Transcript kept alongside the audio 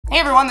Hey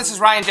everyone, this is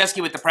Ryan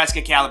Jeske with the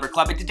Prescott Caliber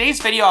Club. In today's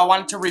video, I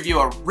wanted to review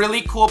a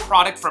really cool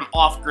product from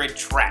Off Grid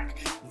Trek.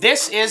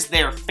 This is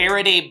their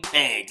Faraday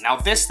Bag. Now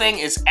this thing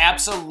is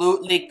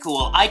absolutely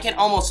cool. I can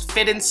almost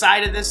fit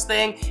inside of this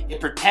thing.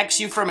 It protects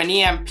you from an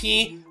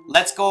EMP.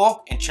 Let's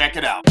go and check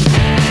it out.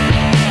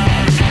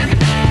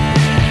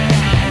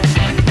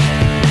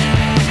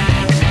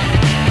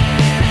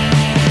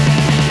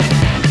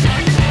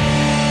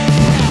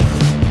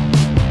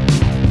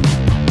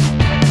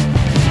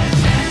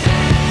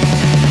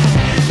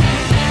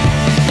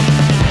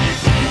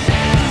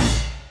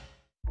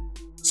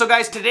 So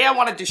guys, today I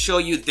wanted to show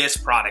you this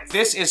product.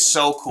 This is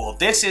so cool.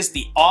 This is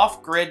the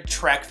Off Grid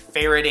Trek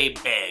Faraday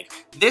Bag.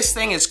 This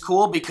thing is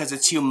cool because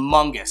it's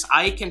humongous.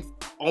 I can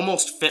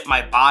almost fit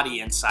my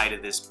body inside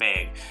of this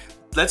bag.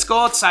 Let's go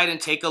outside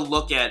and take a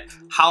look at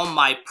how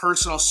my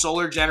personal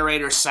solar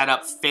generator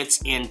setup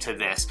fits into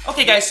this.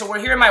 Okay guys, so we're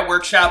here in my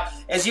workshop.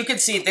 As you can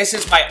see, this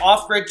is my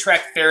Off Grid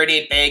Trek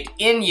Faraday Bag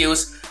in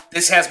use.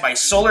 This has my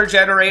solar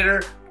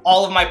generator,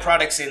 all of my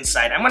products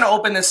inside. I'm gonna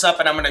open this up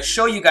and I'm gonna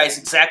show you guys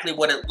exactly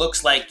what it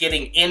looks like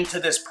getting into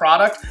this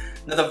product.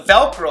 Now the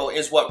Velcro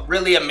is what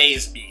really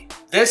amazed me.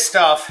 This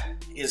stuff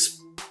is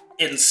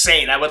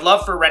insane. I would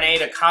love for Renee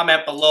to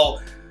comment below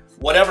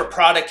whatever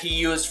product he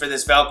used for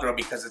this Velcro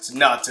because it's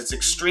nuts. It's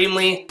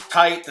extremely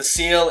tight. The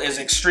seal is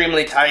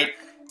extremely tight.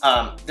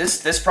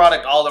 This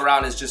product all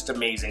around is just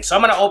amazing. So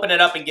I'm gonna open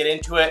it up and get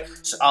into it.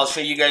 So I'll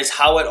show you guys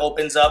how it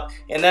opens up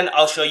and then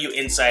I'll show you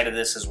inside of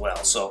this as well.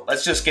 So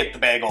let's just get the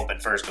bag open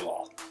first of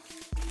all.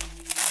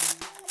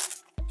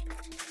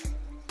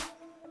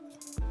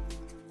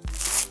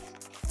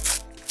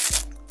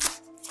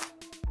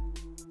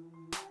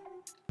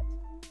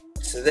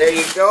 So there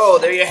you go,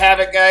 there you have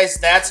it guys,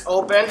 that's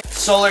open.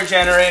 Solar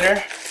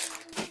generator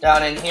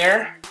down in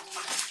here.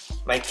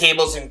 My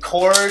cables and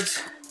cords.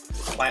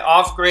 My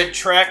Off Grid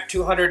Trek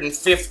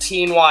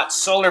 215 watt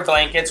solar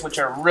blankets, which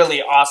are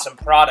really awesome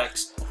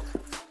products.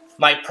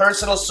 My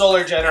personal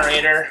solar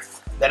generator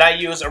that I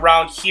use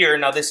around here.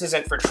 Now this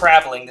isn't for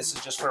traveling, this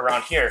is just for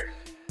around here.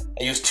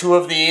 I use two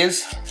of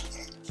these,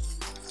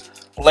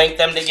 link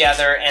them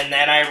together, and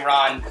then I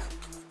run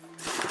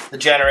the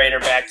generator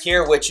back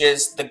here, which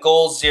is the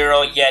Goal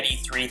Zero Yeti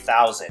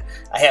 3000.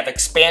 I have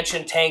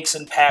expansion tanks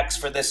and packs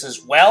for this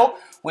as well,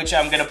 which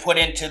I'm gonna put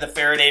into the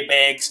Faraday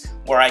bags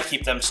where I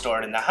keep them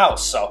stored in the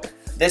house. So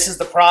this is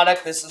the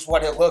product, this is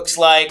what it looks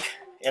like.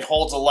 It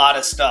holds a lot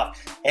of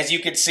stuff. As you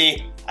can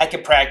see, I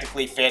can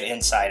practically fit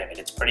inside of it.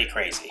 It's pretty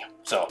crazy.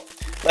 So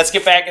let's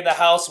get back in the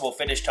house and we'll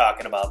finish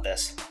talking about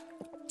this.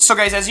 So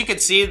guys, as you can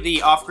see,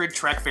 the Off Grid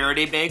Trek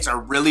Faraday bags are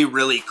really,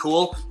 really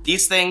cool.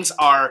 These things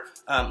are,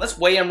 let's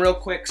weigh them real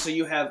quick so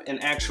you have an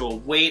actual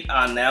weight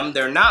on them.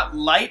 They're not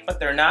light, but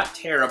they're not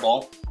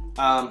terrible.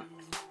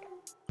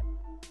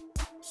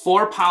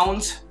 4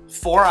 pounds,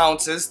 4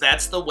 ounces,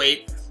 that's the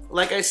weight.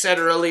 Like I said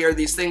earlier,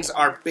 these things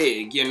are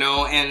big, you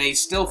know, and they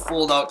still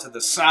fold out to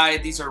the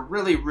side. These are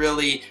really,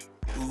 really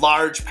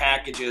large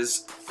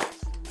packages,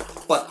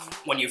 but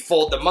when you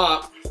fold them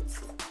up,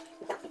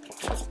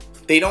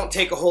 they don't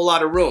take a whole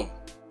lot of room.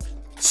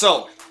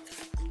 So,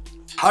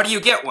 how do you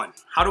get one?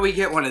 How do we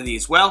get one of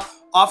these? Well,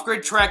 Off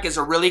Grid Trek is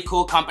a really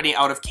cool company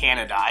out of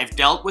Canada. I've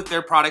dealt with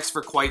their products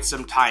for quite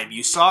some time.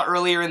 You saw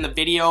earlier in the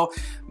video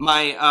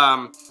my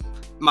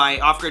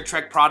Off Grid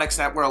Trek products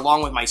that were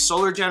along with my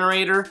solar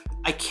generator.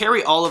 I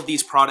carry all of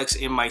these products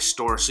in my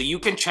store, so you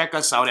can check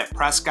us out at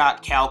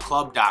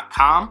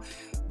PrescottCalClub.com.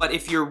 But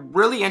if you're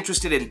really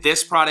interested in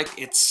this product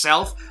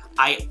itself,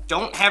 I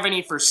don't have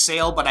any for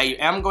sale, but I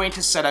am going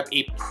to set up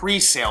a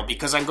pre-sale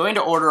because I'm going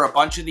to order a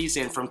bunch of these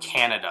in from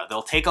Canada.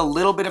 They'll take a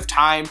little bit of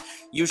time.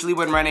 Usually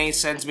when Renee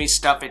sends me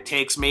stuff, it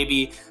takes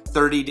maybe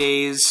 30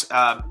 days,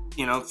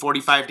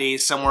 45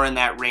 days, somewhere in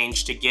that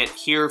range to get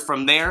here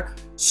from there.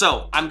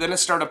 So I'm gonna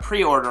start a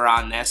pre-order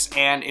on this,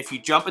 and if you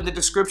jump in the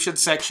description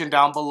section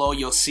down below,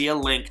 you'll see a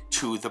link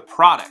to the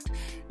product.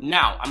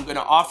 Now, I'm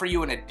gonna offer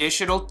you an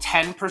additional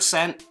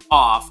 10%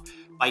 off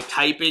by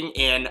typing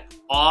in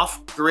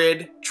Off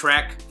Grid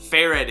Trek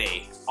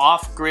Faraday.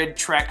 Off Grid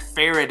Trek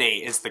Faraday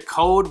is the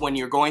code when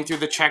you're going through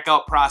the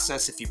checkout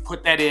process. If you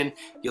put that in,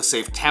 you'll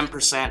save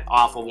 10%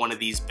 off of one of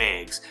these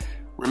bags.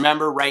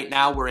 Remember, right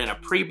now we're in a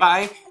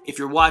pre-buy. If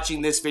you're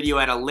watching this video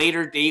at a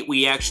later date,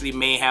 we actually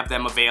may have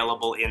them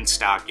available in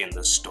stock in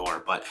the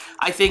store. But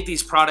I think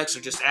these products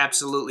are just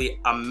absolutely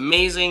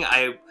amazing.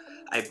 I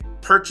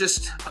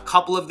purchased a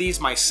couple of these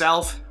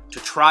myself to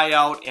try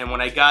out, and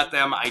when I got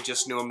them, I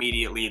just knew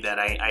immediately that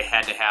I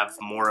had to have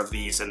more of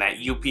these and that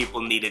you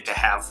people needed to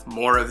have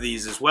more of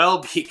these as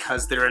well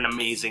because they're an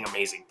amazing,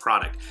 amazing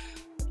product.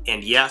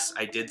 And yes,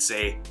 I did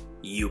say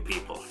you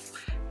people.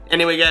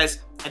 Anyway guys,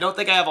 I don't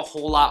think I have a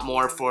whole lot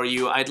more for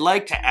you. I'd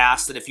like to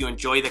ask that if you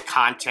enjoy the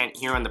content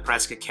here on the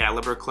Prescott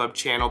Caliber Club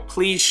channel,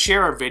 please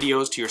share our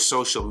videos to your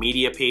social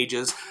media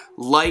pages.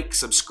 Like,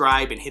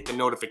 subscribe, and hit the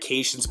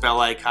notifications bell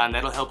icon.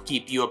 That'll help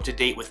keep you up to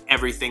date with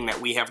everything that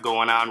we have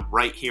going on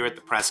right here at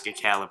the Prescott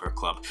Caliber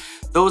Club.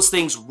 Those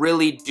things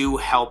really do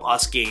help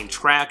us gain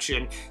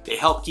traction. They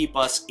help keep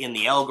us in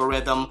the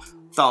algorithm.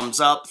 thumbs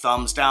up,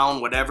 thumbs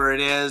down, whatever it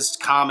is,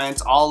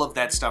 comments, all of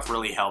that stuff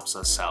really helps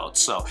us out.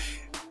 So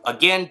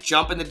again,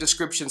 jump in the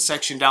description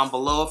section down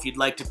below if you'd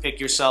like to pick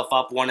yourself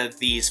up one of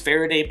these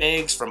Faraday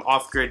bags from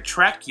Off Grid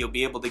Trek. You'll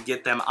be able to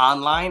get them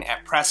online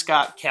at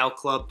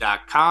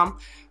PrescottCalClub.com.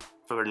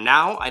 For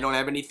now, I don't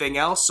have anything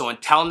else, so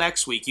until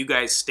next week, you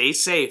guys stay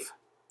safe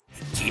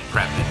and keep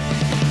prepping.